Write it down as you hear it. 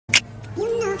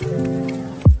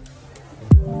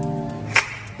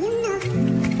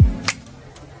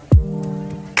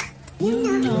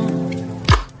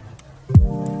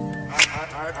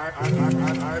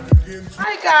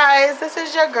guys, this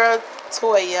is your girl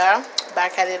Toya,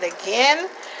 back at it again.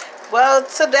 Well,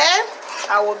 today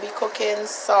I will be cooking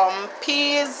some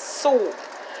peas soup.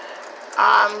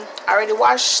 I already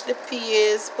washed the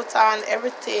peas, put on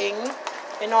everything.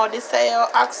 You know, this is your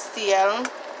oxtail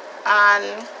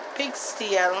and pig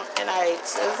tail, and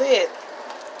this is it.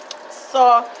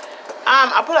 So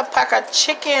I put a pack of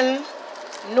chicken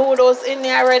noodles in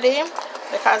there already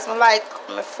because I like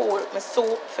my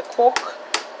soup to cook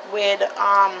with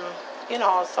you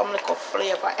know, some little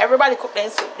flavor. Everybody cook their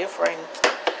soup different.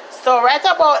 So right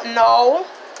about now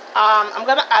I'm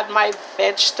gonna add my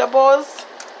vegetables.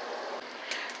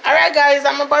 Alright guys,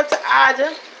 I'm about to add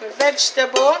my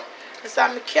vegetable. This is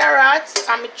my carrots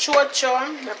and my chocho.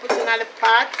 I put in the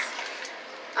pot.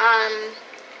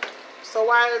 So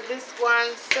while this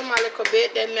one simmer a little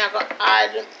bit, then I'm gonna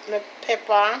add my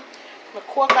pepper, my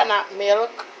coconut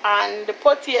milk, and the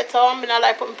potato. I'm gonna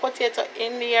like put my potato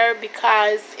in there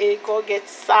because it go get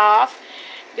soft.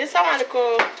 This is my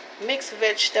little mixed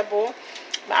vegetable.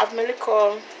 I have my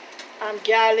little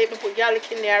garlic. I put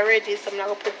garlic in there already, so I'm not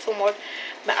gonna put too much.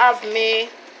 I have my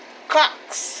cock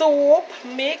soup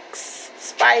mix,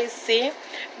 spicy.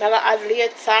 I'm gonna add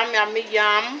later. I have my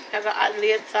yam. I'm gonna add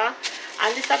later.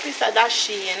 And this is a piece of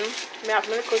dasheen. I have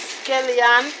my little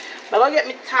scallion. I'm gonna get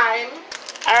me thyme.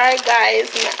 Alright guys,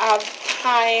 I have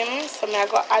thyme, so I'm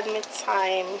gonna add my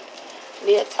thyme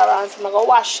later on. So I'm gonna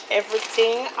wash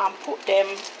everything and put them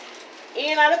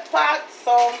in the pot.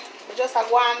 So I just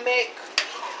go and make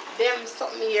them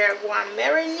something here, go and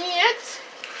marinate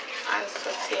and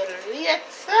saute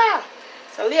later.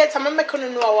 So later I'm making you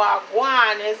know what I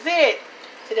want, is it?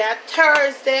 Today is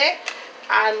Thursday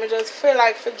and I just feel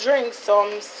like to drink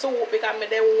some soup because I'm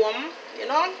warm, you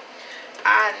know.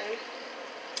 And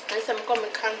so I'm coming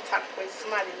in contact with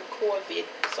somebody with COVID,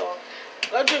 so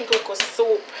I'm going to drink a little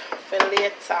soup for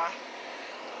later.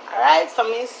 Alright, so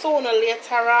I'm soon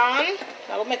later on.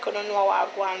 I'm going to make you know what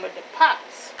I go on with the pot.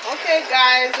 Okay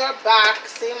guys, we're back.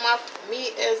 See, my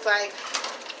meat is like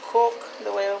cooked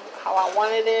the way how I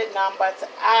wanted it. Now I'm about to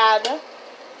add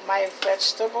my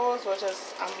vegetables, which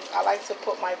is I like to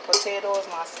put my potatoes,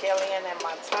 my scallion, and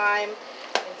my thyme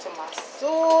into my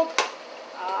soup.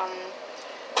 I'm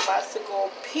about to go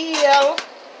peel.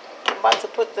 I'm about to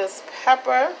put this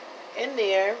pepper in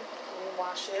there. Let me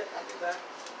wash it after that.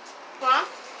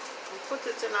 And put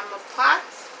it in my pot.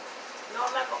 Now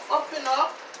I'm going to open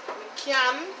up my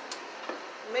can,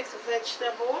 mix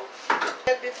vegetable.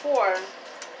 Before I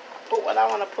put what I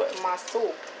want to put in my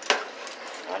soup.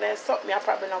 Now there's something I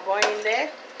probably not going in there,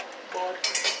 but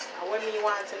what me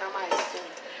want in my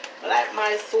soup. I like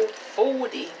my soup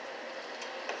foodie.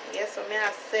 Yes, so may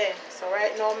I say. So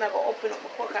right now I'm going to open up my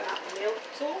coconut milk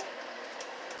too.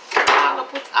 I'm going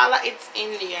to put all of it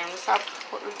in there. I'm going to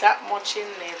put that much in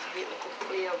there to get a good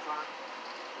flavor.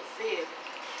 You see it?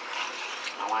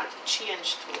 I want to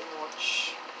change too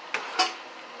much.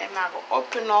 And I'm going to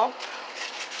open up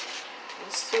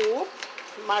the soup,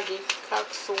 Maggi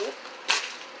cock soup.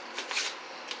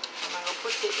 And I'm going to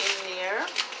put it in there.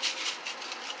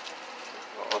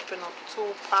 I'll open up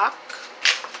 2-pack.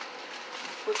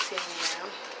 Put in there.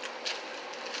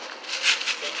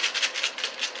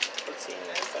 Put in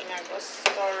there. So now I'm going to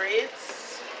stir it.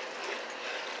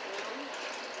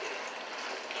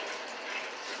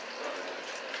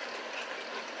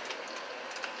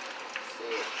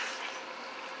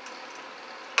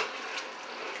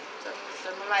 So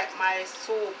I like my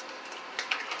soup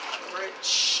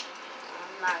rich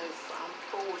and nice and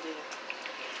foody.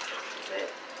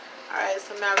 Alright,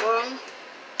 so now I'm going to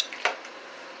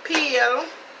peel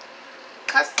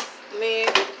me,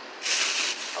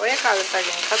 what do you call this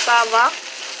again? Cassava?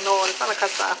 No, it's not a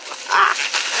cassava.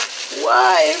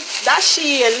 Why?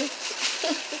 Dasheen.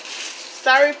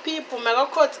 Sorry people, I'm gonna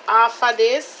cut off of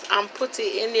this and put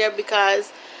it in there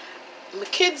because my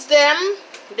kids them,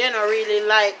 they don't really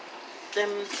like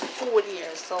them food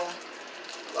here, so I'm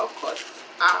gonna cut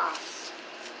off.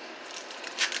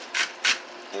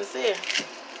 You see?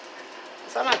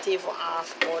 It's not even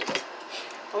half, but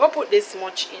I'm going to put this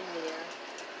much in there.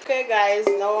 Okay guys,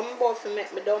 now I'm about to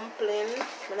make my dumpling.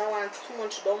 I don't want too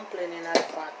much dumpling in the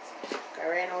pot. Because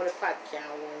right now the pot can't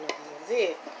hold nothing.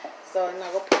 See? So I'm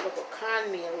going to put a little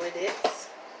cornmeal with it.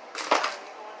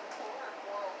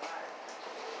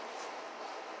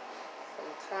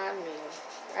 Some cornmeal.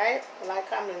 Right? I like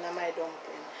cornmeal in my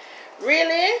dumpling.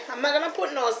 Really? I'm not going to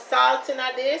put no salt in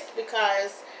this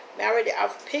because I already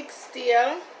have pig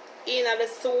tail in the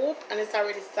soup and it's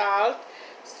already salt.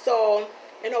 So,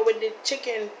 you know, with the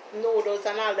chicken noodles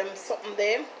and all them something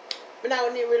there, but now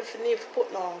we really need to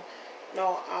put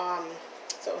so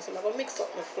I'm gonna mix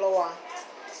up my flour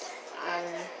And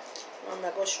I'm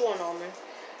going to show now me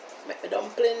make the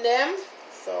dumpling them.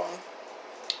 So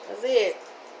that's it.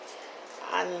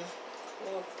 And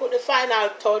put the final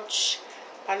touch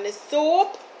on the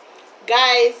soup.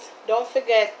 Guys, don't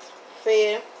forget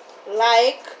to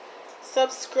like,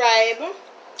 subscribe,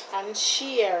 and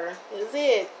share. That's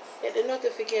it. Hit the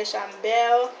notification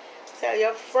bell. Tell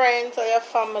your friends or your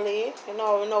family. You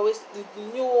know it's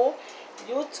new.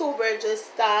 YouTuber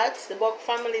just starts. The Buck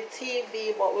Family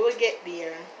TV, but we will get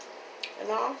there. You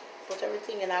know, put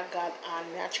everything in our God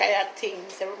and I try our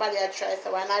things. Everybody I try,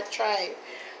 so why not try?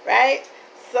 Right?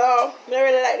 So I don't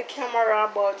really like the camera,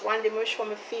 but one day I show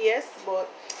my face. But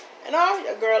you know,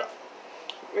 the girl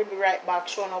will be right back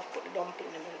showing off put the dumpling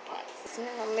in the pot. So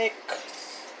I'm gonna make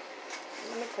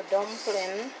a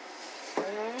dumpling. You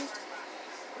know,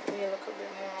 need a little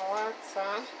bit more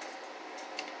water.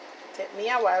 Take me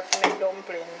a while to make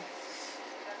dumpling.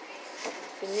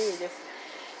 If you need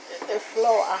the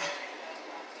flour.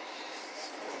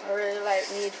 I really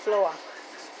need flour.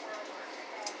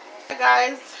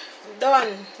 Guys,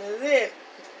 done. That's it.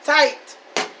 Tight.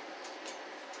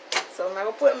 So I'm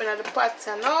gonna put them in the pot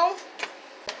now.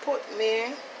 Put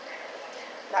me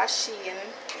dasheen,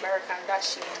 American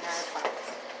dasheen in the pot.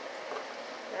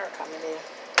 American there.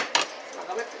 I'm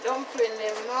gonna make the dumpling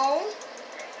them now.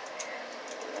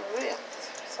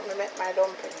 So I'm gonna make my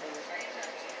dumpling them.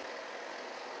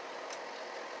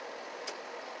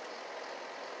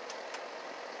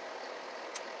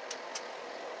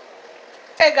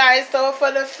 Okay guys, so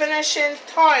for the finishing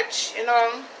touch, you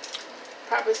know,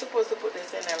 probably supposed to put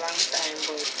this in a long time,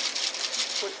 but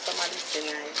put some of this in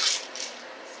it.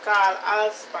 It's called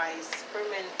allspice,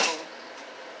 pimento.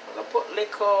 I'm gonna put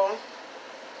little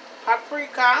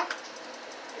paprika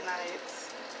in it.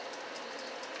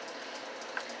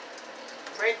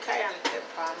 Red cayenne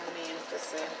pepper, I mean,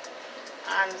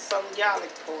 and some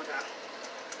garlic powder.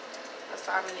 That's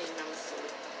all I need in my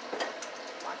soup.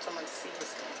 Want some of the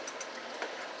seasoning.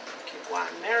 Okay, go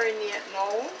and marinate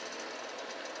now.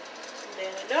 And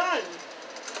then it's done.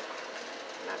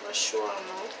 I'm not show them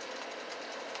now.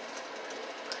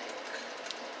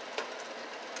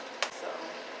 So.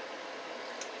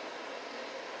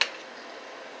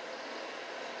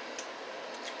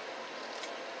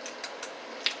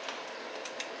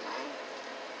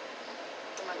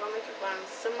 I'm gonna make it go and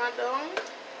simmer down.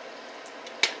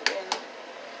 And then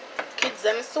kids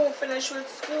them soon finish with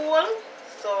school.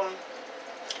 So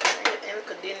I get a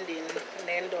little din and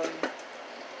then done.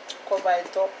 Cover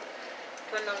it up.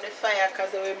 Turn on the fire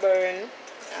because it will burn.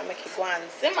 And make it go and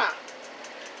simmer.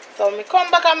 So when I come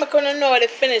back and I'm gonna know what the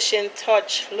finishing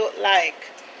touch look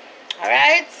like.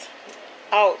 Alright?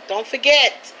 Oh, don't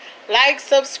forget. Like,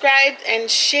 subscribe, and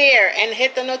share, and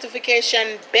hit the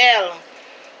notification bell.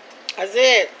 That's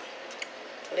it.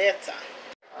 Later.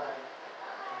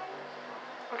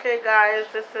 Okay guys,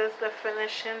 this is the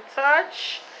finishing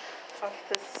touch of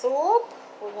the soup.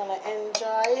 We're gonna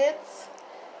enjoy it.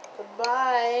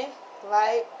 Goodbye.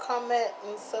 Like, comment,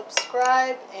 and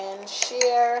subscribe, and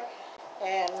share,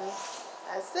 and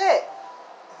that's it.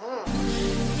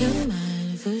 You're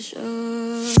mine for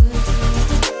sure.